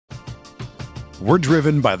We're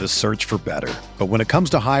driven by the search for better. But when it comes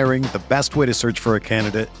to hiring, the best way to search for a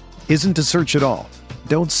candidate isn't to search at all.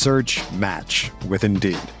 Don't search, match with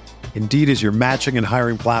Indeed. Indeed is your matching and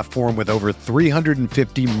hiring platform with over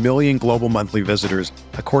 350 million global monthly visitors,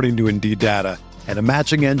 according to Indeed data, and a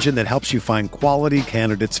matching engine that helps you find quality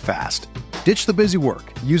candidates fast. Ditch the busy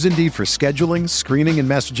work. Use Indeed for scheduling, screening, and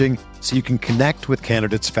messaging so you can connect with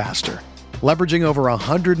candidates faster. Leveraging over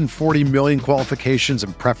 140 million qualifications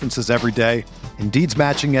and preferences every day, Indeed's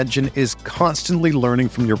matching engine is constantly learning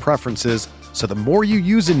from your preferences, so the more you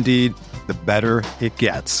use Indeed, the better it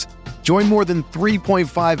gets. Join more than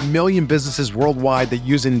 3.5 million businesses worldwide that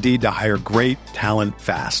use Indeed to hire great talent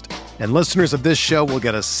fast. And listeners of this show will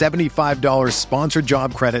get a $75 sponsored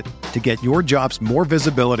job credit to get your jobs more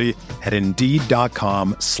visibility at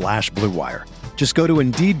Indeed.com/Blue Wire. Just go to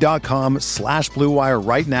Indeed.com/Blue Wire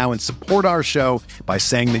right now and support our show by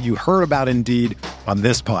saying that you heard about Indeed on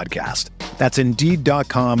this podcast. That's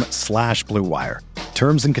Indeed.com/Blue Wire.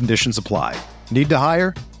 Terms and conditions apply. Need to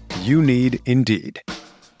hire? You need Indeed.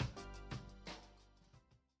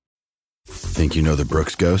 Think you know the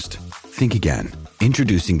Brooks Ghost? Think again.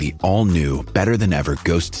 Introducing the all-new, better-than-ever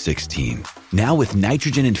Ghost 16. Now with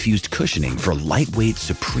nitrogen-infused cushioning for lightweight,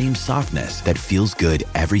 supreme softness that feels good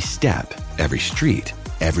every step, every street,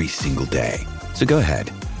 every single day. So go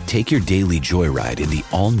ahead, take your daily joyride in the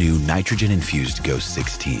all-new nitrogen-infused Ghost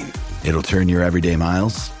 16. It'll turn your everyday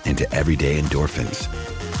miles into everyday endorphins.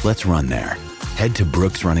 Let's run there. Head to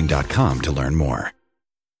brooksrunning.com to learn more.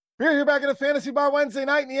 We're here back in the Fantasy Bar Wednesday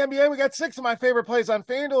night in the NBA. We got 6 of my favorite plays on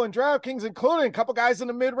FanDuel and DraftKings, including a couple guys in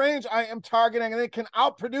the mid-range I am targeting, and they can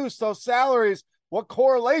outproduce those salaries. What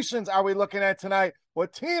correlations are we looking at tonight?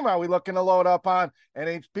 What team are we looking to load up on? And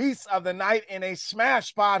a beast of the night in a smash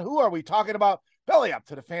spot. Who are we talking about? Belly up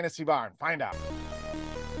to the Fantasy Bar and find out.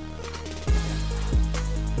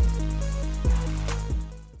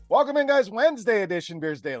 Welcome in, guys. Wednesday edition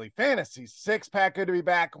Beers Daily Fantasy Six-Pack. Good to be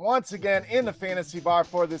back once again in the Fantasy Bar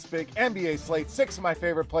for this big NBA slate. 6 of my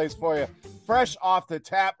favorite plays for you, fresh off the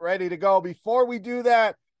tap, ready to go. Before we do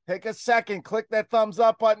that, take a second, click that thumbs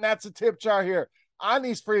up button. That's a tip jar here on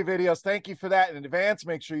these free videos. Thank you for that in advance.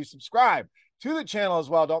 Make sure you subscribe to the channel as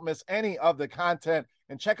well. Don't miss any of the content.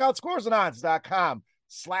 And check out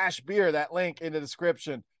scoresandodds.com/beer. That link in the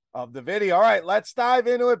description of the video. All right, let's dive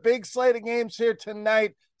into it. Big slate of games here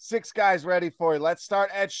tonight. 6 guys ready for you. Let's start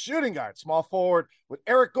at shooting guard, small forward, with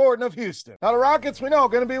Eric Gordon of Houston. Now, the Rockets, we know,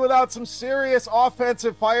 going to be without some serious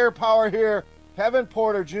offensive firepower here. Kevin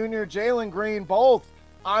Porter Jr., Jalen Green, both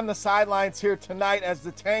on the sidelines here tonight as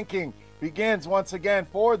the tanking begins once again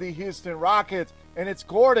for the Houston Rockets. And it's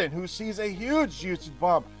Gordon who sees a huge usage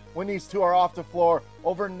bump when these two are off the floor.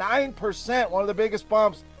 Over 9%, one of the biggest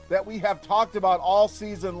bumps that we have talked about all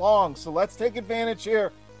season long. So let's take advantage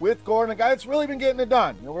here with Gordon, a guy that's really been getting it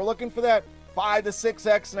done. You know, we're looking for that 5 to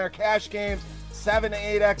 6x in our cash games, 7 to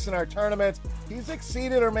 8x in our tournaments. He's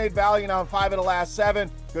exceeded or made value now in 5 of the last 7.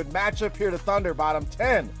 Good matchup here to Thunder, bottom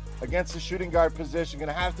 10 against the shooting guard position. Going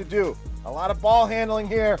to have to do a lot of ball handling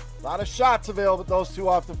here, a lot of shots available with those two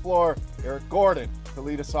off the floor. Eric Gordon to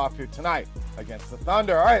lead us off here tonight against the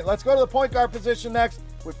Thunder. All right, let's go to the point guard position next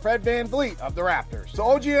with Fred VanVleet of the Raptors. So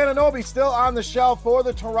OG Anunoby still on the shelf for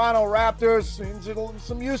the Toronto Raptors.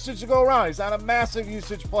 Some usage to go around. He's not a massive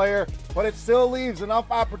usage player, but it still leaves enough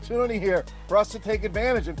opportunity here for us to take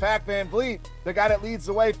advantage. In fact, VanVleet, the guy that leads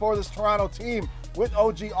the way for this Toronto team with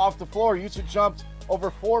OG off the floor, usage jumped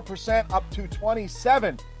over 4% up to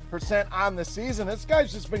 27% on the season. This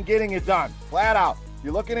guy's just been getting it done, flat out.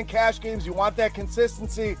 You're looking in cash games, you want that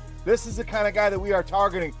consistency. This is the kind of guy that we are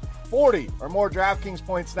targeting. 40 or more DraftKings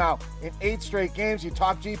points now in 8 straight games. You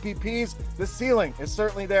talk GPPs, the ceiling is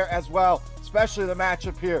certainly there as well, especially the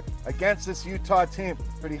matchup here against this Utah team.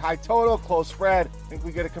 Pretty high total, close spread. I think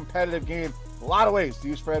we get a competitive game. A lot of ways to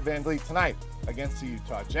use Fred VanVleet tonight against the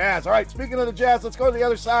Utah Jazz. All right, speaking of the Jazz, let's go to the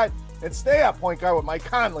other side and stay at point guard with Mike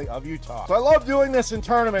Conley of Utah. So I love doing this in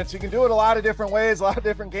tournaments. You can do it a lot of different ways, a lot of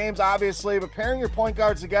different games, obviously, but pairing your point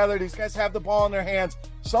guards together, these guys have the ball in their hands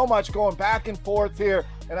so much going back and forth here,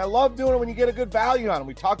 and I love doing it when you get a good value on them.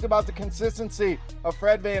 We talked about the consistency of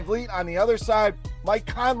Fred VanVleet. On the other side, Mike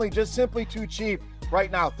Conley just simply too cheap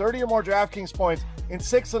right now. 30 or more DraftKings points in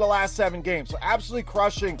 6 of the last 7 games. So absolutely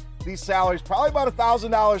crushing these salaries. Probably about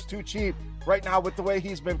 $1,000 too cheap right now with the way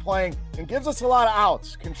he's been playing, and gives us a lot of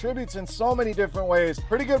outs, contributes in so many different ways.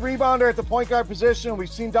 Pretty good rebounder at the point guard position. We've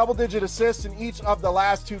seen double-digit assists in each of the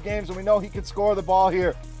last 2 games, and we know he can score the ball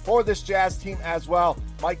here for this Jazz team as well.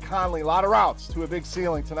 Mike Conley, a lot of routes to a big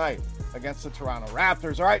ceiling tonight against the Toronto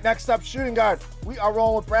Raptors. All right, next up, shooting guard. We are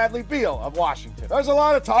rolling with Bradley Beal of Washington. There's a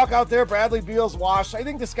lot of talk out there. Bradley Beal's washed. I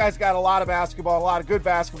think this guy's got a lot of basketball, a lot of good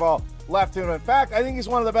basketball left in him. In fact, I think he's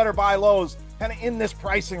one of the better buy lows kind of in this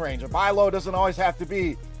pricing range. A buy low doesn't always have to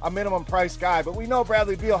be a minimum price guy, but we know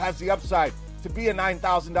Bradley Beal has the upside to be a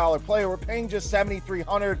 $9,000 player. We're paying just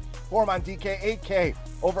 $7,300 for him on DK, $8K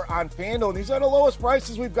over on FanDuel, and these are the lowest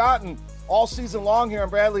prices we've gotten all season long here on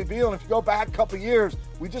Bradley Beal. And if you go back a couple years,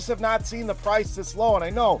 we just have not seen the price this low. And I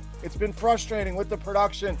know it's been frustrating with the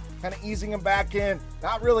production, kind of easing him back in,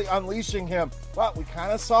 not really unleashing him, but we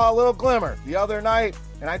kind of saw a little glimmer the other night,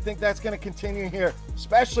 and I think that's going to continue here,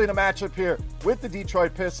 especially in a matchup here with the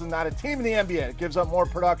Detroit Pistons, not a team in the NBA that gives up more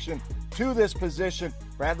production to this position.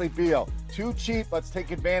 Bradley Beal, too cheap. Let's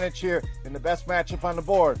take advantage here in the best matchup on the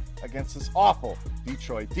board against this awful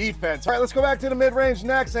Detroit defense. All right, let's go back to the mid-range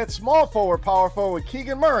next. At small forward, power forward,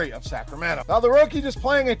 Keegan Murray of Sacramento. Now, the rookie just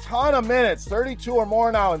playing a ton of minutes, 32 or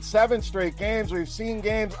more now in 7 straight games. We've seen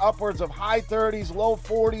games upwards of high 30s, low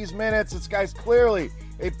 40s minutes. This guy's clearly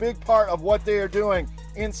a big part of what they are doing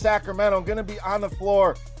in Sacramento. Going to be on the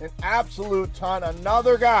floor an absolute ton.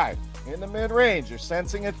 Another guy in the mid-range. You're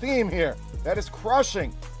sensing a theme here that is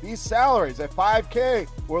crushing these salaries. At 5K,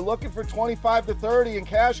 we're looking for 25 to 30 in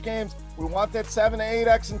cash games. We want that 7 to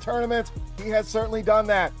 8X in tournaments. He has certainly done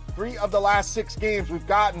that. 3 of the last 6 games, we've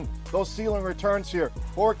gotten those ceiling returns here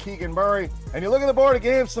for Keegan Murray. And you look at the board of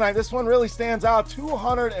games tonight, this one really stands out.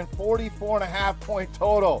 244.5 point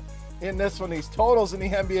total in this one. These totals in the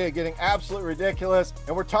NBA getting absolutely ridiculous.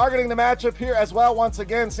 And we're targeting the matchup here as well. Once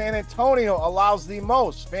again, San Antonio allows the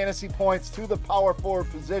most fantasy points to the power forward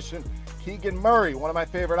position. Keegan Murray, one of my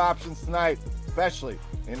favorite options tonight, especially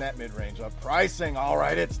in that mid-range of pricing. All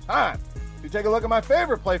right, it's time to take a look at my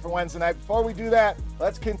favorite play for Wednesday night. Before we do that,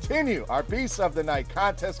 let's continue our Beasts of the Night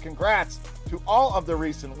contest. Congrats to all of the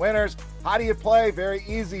recent winners. How do you play? Very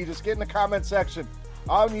easy. Just get in the comment section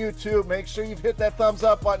on YouTube. Make sure you've hit that thumbs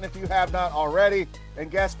up button if you have not already.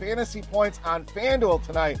 And guess fantasy points on FanDuel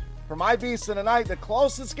tonight. For my Beasts of the Night, the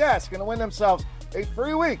closest guess going to win themselves a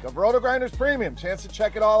free week of RotoGrinders Premium. Chance to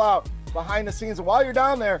check it all out behind the scenes. And while you're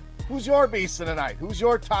down there, who's your Beast of the Night? Who's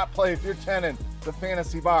your top play if you're tending the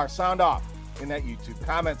fantasy bar? Sound off in that YouTube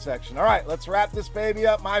comment section. All right, let's wrap this baby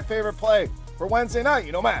up. My favorite play for Wednesday night,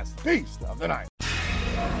 you know, as Beast of the Night.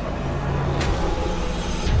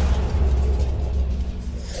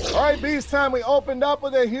 All right, Beast time. We opened up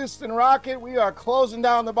with a Houston Rocket. We are closing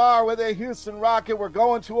down the bar with a Houston Rocket. We're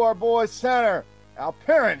going to our boy center,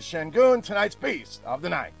 Alperen Sengun, tonight's Beast of the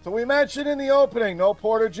Night. So we mentioned in the opening, no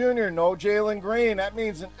Porter Jr., no Jalen Green. That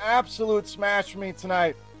means an absolute smash for me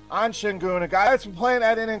tonight on Sengun, a guy that's been playing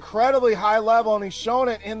at an incredibly high level, and he's shown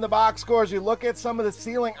it in the box scores. You look at some of the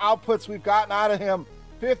ceiling outputs we've gotten out of him,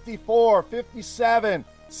 54, 57,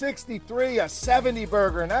 63, a 70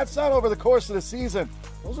 burger, and that's not over the course of the season.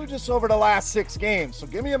 Those are just over the last 6 games. So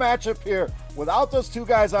give me a matchup here without those 2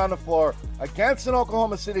 guys on the floor against an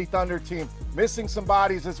Oklahoma City Thunder team, missing some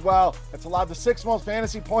bodies as well. That's allowed the 6th most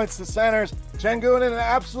fantasy points to centers. Sengun in an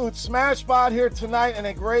absolute smash spot here tonight in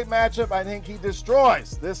a great matchup. I think he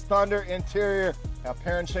destroys this Thunder interior.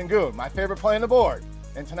 Alperen Sengun, my favorite play on the board,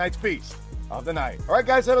 and tonight's Beast of the Night. All right,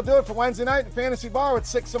 guys, that'll do it for Wednesday night in Fantasy Bar with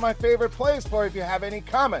 6 of my favorite plays for you. If you have any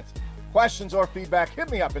comments, questions, or feedback,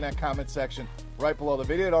 hit me up in that comment section right below the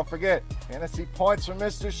video. Don't forget, fantasy points from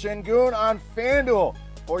Mr. Sengun on FanDuel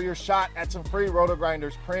for your shot at some free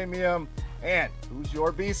RotoGrinders Premium. And who's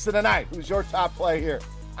your Beast of the Night? Who's your top play here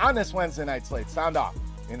on this Wednesday night slate? Sound off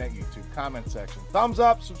in that YouTube comment section. Thumbs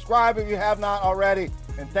up, subscribe if you have not already,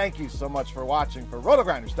 and thank you so much for watching. For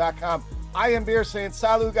RotoGrinders.com, I am Beer saying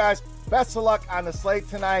salut, guys. Best of luck on the slate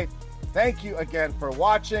tonight. Thank you again for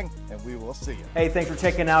watching, and we will see you. Hey, thanks for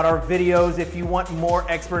checking out our videos. If you want more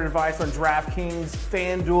expert advice on DraftKings,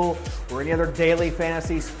 FanDuel, or any other daily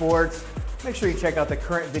fantasy sports, make sure you check out the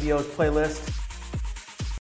current videos playlist